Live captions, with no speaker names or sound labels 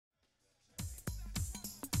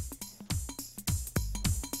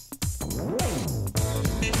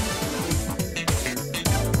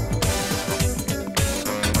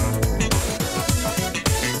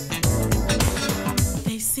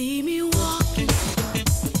They see me walking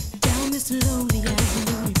down this lonely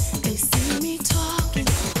avenue. They see me talking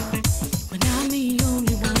when I'm the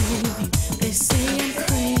only one with you. They say I'm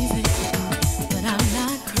crazy, but I'm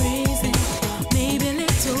not crazy. Maybe a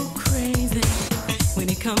little crazy when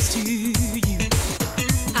it comes to you.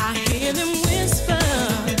 I hear them whisper,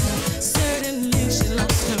 certainly she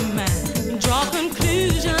lost her mind. Draw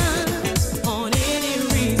conclusions on any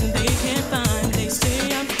reason they can't find. They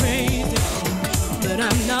say I'm crazy, but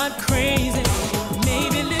I'm not crazy.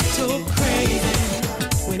 Maybe a little crazy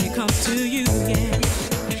when it comes to you, yeah.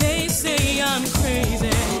 They say I'm crazy,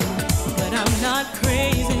 but I'm not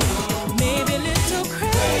crazy. Maybe a little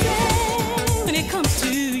crazy when it comes to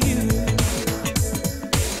you.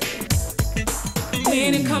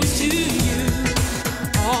 When it comes to you,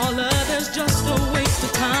 all of